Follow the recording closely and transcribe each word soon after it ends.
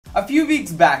A few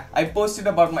weeks back, I posted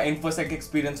about my Infosec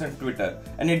experience on Twitter,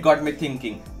 and it got me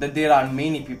thinking that there are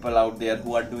many people out there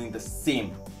who are doing the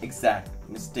same exact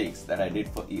mistakes that I did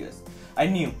for years. I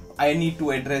knew I need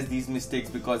to address these mistakes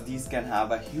because these can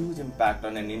have a huge impact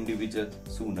on an individual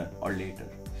sooner or later.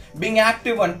 Being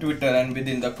active on Twitter and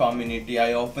within the community,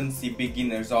 I often see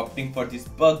beginners opting for these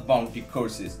bug bounty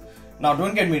courses. Now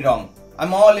don't get me wrong,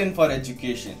 I'm all in for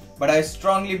education, but I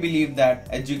strongly believe that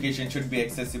education should be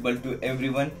accessible to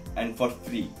everyone and for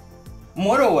free.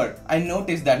 Moreover, I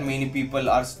noticed that many people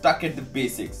are stuck at the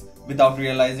basics without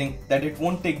realizing that it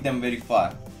won't take them very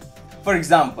far. For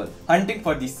example, hunting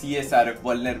for the CSRF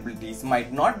vulnerabilities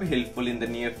might not be helpful in the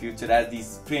near future as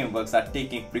these frameworks are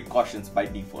taking precautions by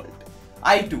default.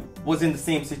 I too was in the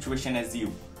same situation as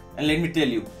you, and let me tell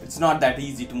you, it's not that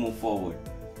easy to move forward.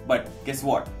 But guess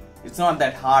what? It's not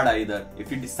that hard either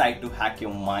if you decide to hack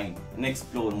your mind and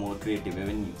explore more creative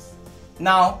avenues.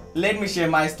 Now, let me share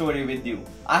my story with you.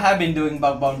 I have been doing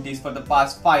bug bounties for the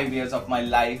past 5 years of my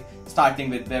life,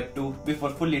 starting with Web 2 before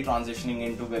fully transitioning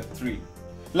into Web 3.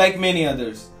 Like many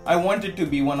others, I wanted to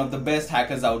be one of the best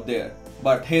hackers out there.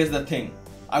 But here's the thing,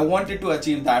 I wanted to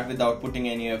achieve that without putting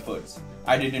any efforts.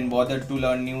 I didn't bother to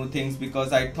learn new things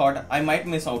because I thought I might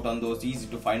miss out on those easy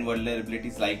to find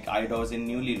vulnerabilities like IDOS in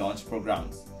newly launched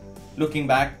programs. Looking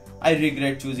back, I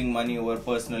regret choosing money over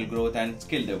personal growth and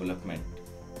skill development.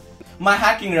 My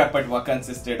hacking repertoire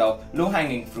consisted of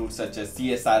low-hanging fruits such as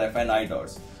CSRF and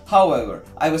IDOS. However,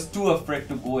 I was too afraid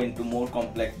to go into more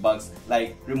complex bugs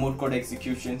like remote code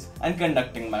executions and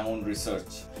conducting my own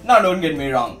research. Now don't get me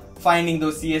wrong, finding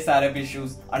those CSRF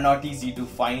issues are not easy to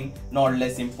find nor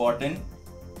less important.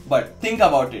 But think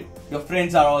about it, your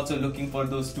friends are also looking for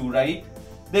those too, right?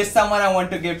 There's someone I want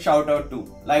to give shout out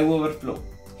to, Live Overflow.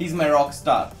 He's my rock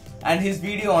star, and his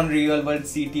video on real world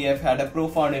CTF had a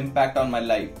profound impact on my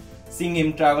life. Seeing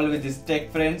him travel with his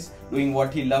tech friends, doing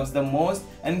what he loves the most,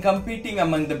 and competing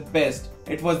among the best,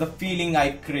 it was the feeling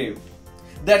I craved.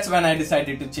 That's when I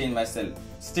decided to change myself.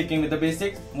 Sticking with the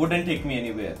basics wouldn't take me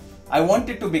anywhere. I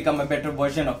wanted to become a better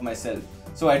version of myself,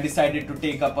 so I decided to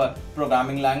take up a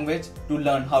programming language to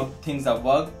learn how things are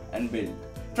worked and built.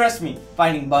 Trust me,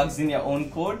 finding bugs in your own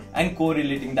code and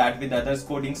correlating that with others'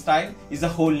 coding style is a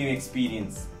whole new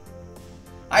experience.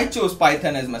 I chose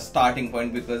Python as my starting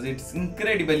point because it's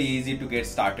incredibly easy to get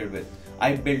started with.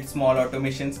 I built small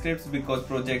automation scripts because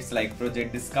projects like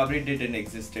Project Discovery didn't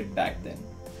exist back then.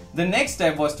 The next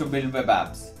step was to build web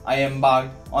apps. I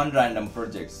embarked on random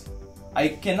projects. I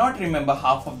cannot remember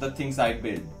half of the things I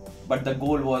built, but the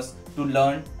goal was to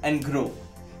learn and grow.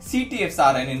 CTFs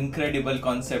are an incredible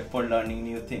concept for learning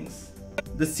new things.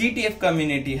 The CTF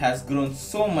community has grown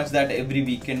so much that every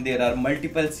weekend there are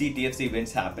multiple CTFs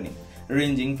events happening,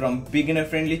 ranging from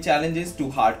beginner-friendly challenges to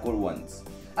hardcore ones.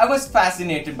 I was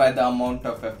fascinated by the amount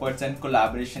of efforts and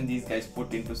collaboration these guys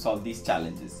put in to solve these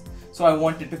challenges, so I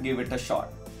wanted to give it a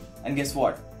shot. And guess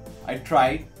what? I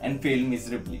tried and failed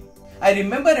miserably. I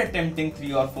remember attempting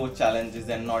 3 or 4 challenges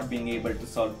and not being able to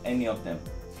solve any of them.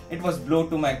 It was a blow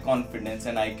to my confidence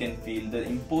and I can feel the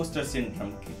imposter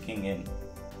syndrome kicking in.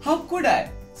 How could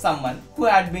I, someone who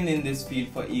had been in this field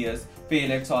for years,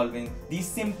 fail at solving these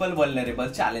simple vulnerable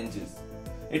challenges?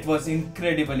 It was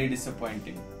incredibly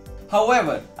disappointing.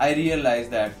 However, I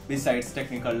realized that besides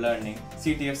technical learning,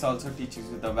 CTFs also teaches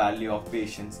you the value of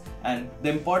patience and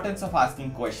the importance of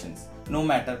asking questions, no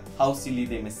matter how silly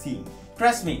they may seem.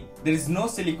 Trust me, there is no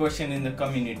silly question in the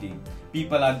community.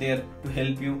 People are there to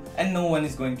help you and no one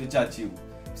is going to judge you.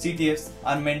 CTFs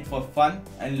are meant for fun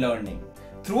and learning.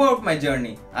 Throughout my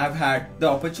journey, I have had the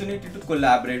opportunity to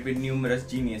collaborate with numerous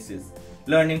geniuses.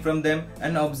 Learning from them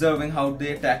and observing how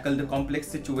they tackle the complex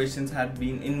situations has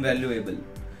been invaluable.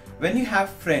 When you have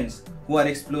friends who are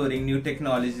exploring new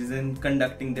technologies and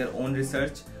conducting their own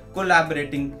research,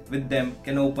 collaborating with them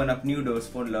can open up new doors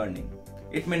for learning.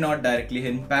 It may not directly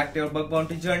impact your bug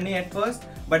bounty journey at first,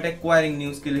 but acquiring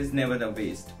new skills is never a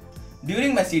waste.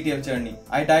 During my CTF journey,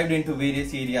 I dived into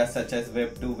various areas such as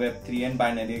Web 2, Web 3 and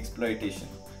binary exploitation.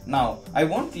 Now, I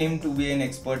won't claim to be an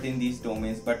expert in these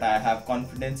domains, but I have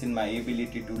confidence in my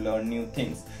ability to learn new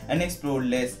things and explore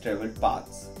less traveled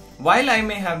paths. While I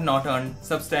may have not earned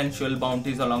substantial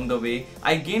bounties along the way,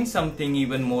 I gained something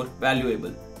even more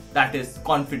valuable. That is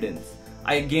confidence.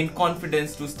 I gained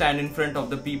confidence to stand in front of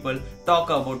the people,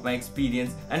 talk about my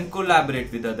experience and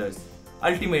collaborate with others.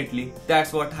 Ultimately,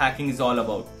 that's what hacking is all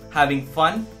about, having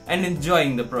fun and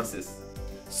enjoying the process.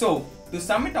 So, to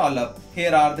sum it all up,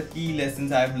 here are the key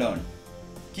lessons I have learned.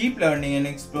 Keep learning and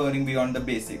exploring beyond the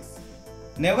basics.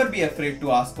 Never be afraid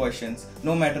to ask questions,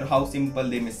 no matter how simple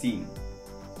they may seem.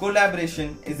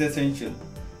 Collaboration is essential.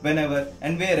 Whenever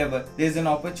and wherever there is an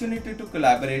opportunity to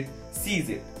collaborate, seize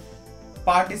it.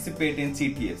 Participate in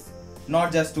CTS,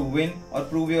 not just to win or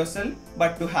prove yourself,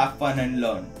 but to have fun and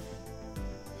learn.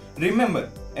 Remember,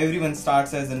 everyone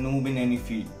starts as a noob in any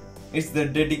field. It's the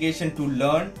dedication to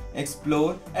learn,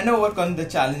 explore, and overcome the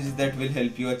challenges that will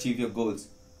help you achieve your goals.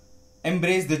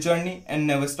 Embrace the journey and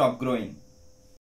never stop growing.